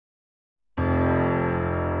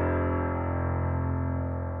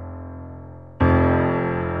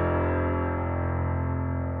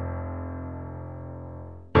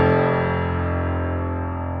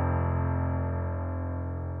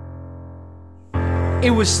It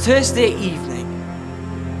was Thursday evening.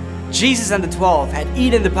 Jesus and the 12 had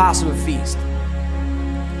eaten the Passover feast.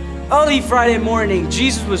 Early Friday morning,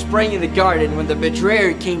 Jesus was praying in the garden when the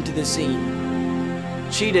betrayer came to the scene.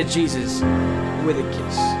 Cheated Jesus with a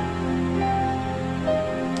kiss.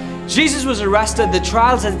 Jesus was arrested, the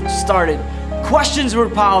trials had started, questions were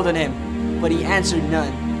piled on him, but he answered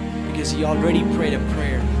none because he already prayed a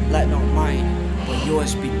prayer, "Let not mine, but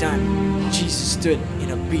yours be done." Jesus stood in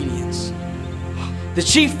obedience. The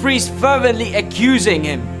chief priests fervently accusing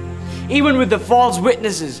him, even with the false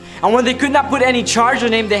witnesses, and when they could not put any charge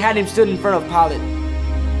on him, they had him stood in front of Pilate,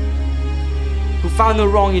 who found no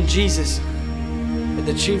wrong in Jesus, but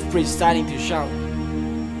the chief priests starting to shout.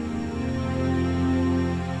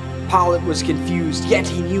 Pilate was confused, yet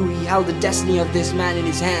he knew he held the destiny of this man in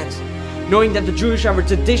his hands, knowing that the Jewish have a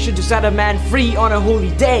tradition to set a man free on a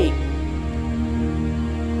holy day.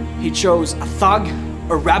 He chose a thug,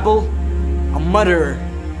 a rebel, a murderer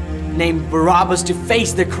named Barabbas to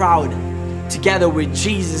face the crowd, together with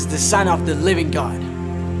Jesus, the Son of the living God.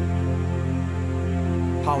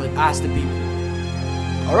 Pilate asked the people,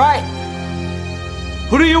 "All right,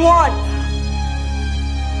 who do you want?"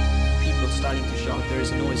 People starting to shout, there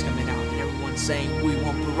is noise coming out, and everyone's saying, "We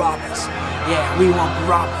want Barabbas. Yeah, we want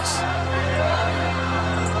Barabbas."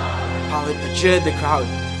 Pilate adjured the crowd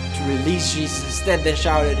to release Jesus. Instead, they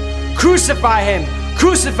shouted, "Crucify him!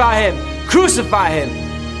 Crucify him! Crucify him!"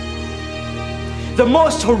 The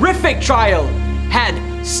most horrific trial had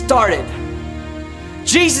started.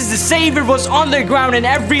 Jesus the Savior was on the ground, and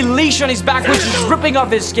every leash on his back which was ripping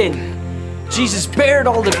off his skin. Jesus bared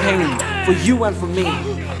all the pain for you and for me.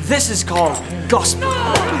 This is called gospel.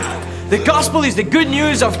 The gospel is the good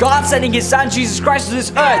news of God sending his Son Jesus Christ to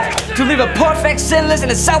this earth to live a perfect, sinless,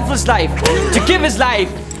 and a selfless life, to give his life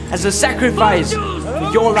as a sacrifice for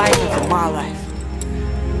your life and for my life.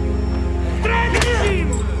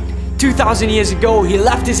 2,000 years ago, he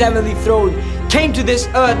left his heavenly throne, came to this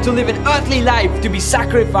earth to live an earthly life, to be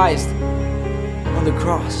sacrificed on the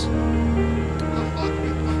cross.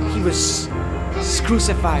 He was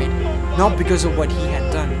crucified, not because of what he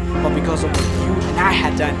had done, but because of what you and I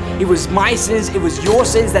had done. It was my sins, it was your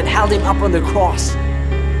sins that held him up on the cross.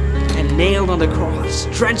 And nailed on the cross,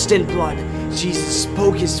 drenched in blood, Jesus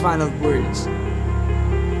spoke his final words.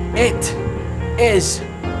 It is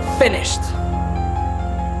finished.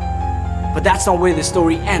 But that's not where the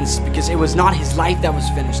story ends, because it was not his life that was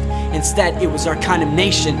finished. Instead, it was our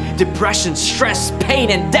condemnation, depression, stress, pain,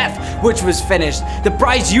 and death which was finished. The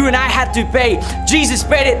price you and I had to pay. Jesus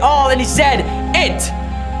paid it all, and he said, "It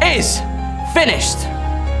is finished."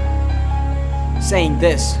 Saying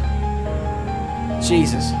this,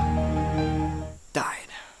 Jesus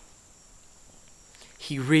died.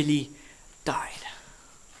 He really died.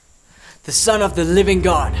 The Son of the living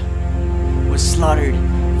God was slaughtered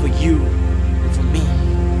for you and for me.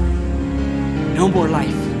 No more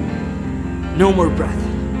life, no more breath.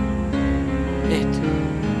 It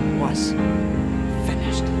was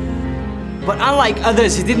finished. But unlike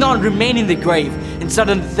others, he did not remain in the grave. Instead,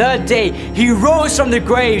 on the third day, he rose from the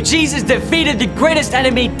grave. Jesus defeated the greatest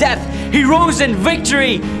enemy, death. He rose in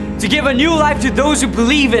victory to give a new life to those who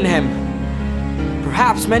believe in him.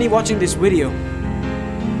 Perhaps many watching this video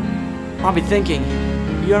might be thinking,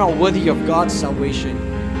 you're not worthy of God's salvation.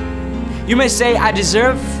 You may say, I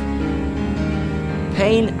deserve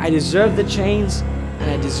pain, I deserve the chains,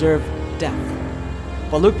 and I deserve death.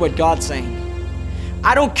 But look what God's saying.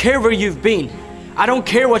 I don't care where you've been. I don't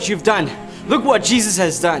care what you've done. Look what Jesus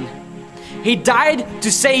has done. He died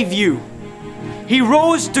to save you. He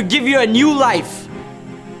rose to give you a new life.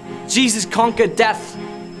 Jesus conquered death.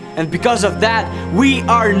 And because of that, we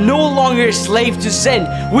are no longer slaves to sin.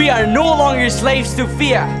 We are no longer slaves to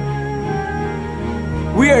fear.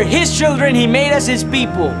 We are his children. He made us his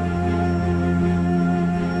people.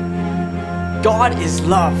 God is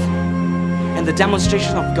love. And the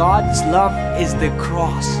demonstration of God's love is the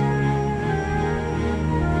cross.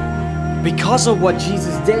 Because of what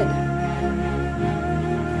Jesus did,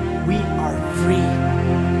 we are free.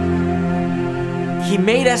 He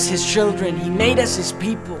made us his children. He made us his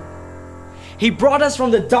people. He brought us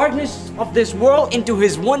from the darkness of this world into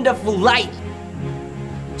his wonderful light,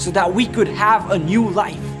 so that we could have a new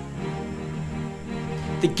life.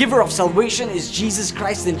 The giver of salvation is Jesus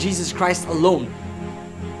Christ and Jesus Christ alone.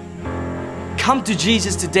 Come to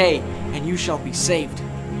Jesus today and you shall be saved.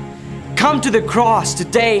 Come to the cross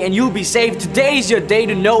today and you'll be saved. Today is your day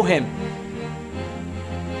to know him.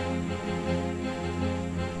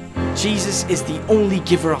 Jesus is the only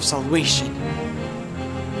giver of salvation.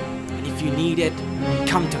 And if you need it,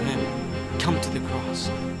 come to him. Come to the cross.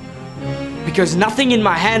 Because nothing in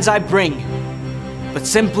my hands I bring, but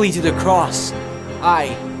simply to the cross.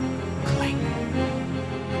 I